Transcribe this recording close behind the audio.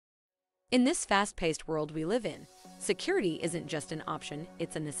In this fast-paced world we live in, security isn't just an option,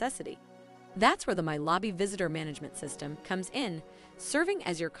 it's a necessity. That's where the MyLobby Visitor Management System comes in, serving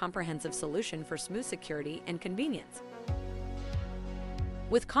as your comprehensive solution for smooth security and convenience.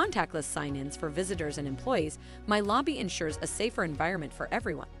 With contactless sign-ins for visitors and employees, MyLobby ensures a safer environment for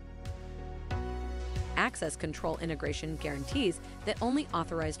everyone. Access control integration guarantees that only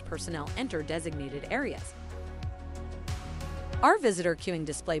authorized personnel enter designated areas. Our visitor queuing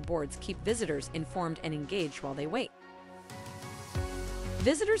display boards keep visitors informed and engaged while they wait.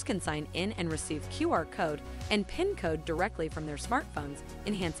 Visitors can sign in and receive QR code and PIN code directly from their smartphones,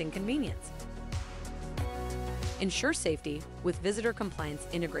 enhancing convenience. Ensure safety with visitor compliance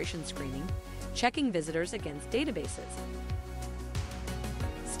integration screening, checking visitors against databases.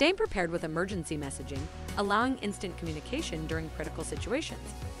 Stay prepared with emergency messaging, allowing instant communication during critical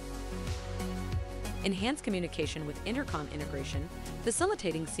situations. Enhance communication with intercom integration,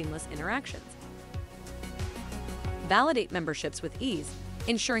 facilitating seamless interactions. Validate memberships with ease,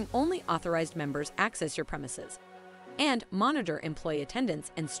 ensuring only authorized members access your premises. And monitor employee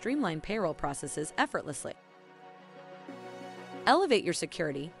attendance and streamline payroll processes effortlessly. Elevate your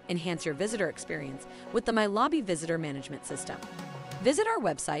security, enhance your visitor experience with the MyLobby Visitor Management System. Visit our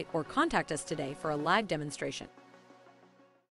website or contact us today for a live demonstration.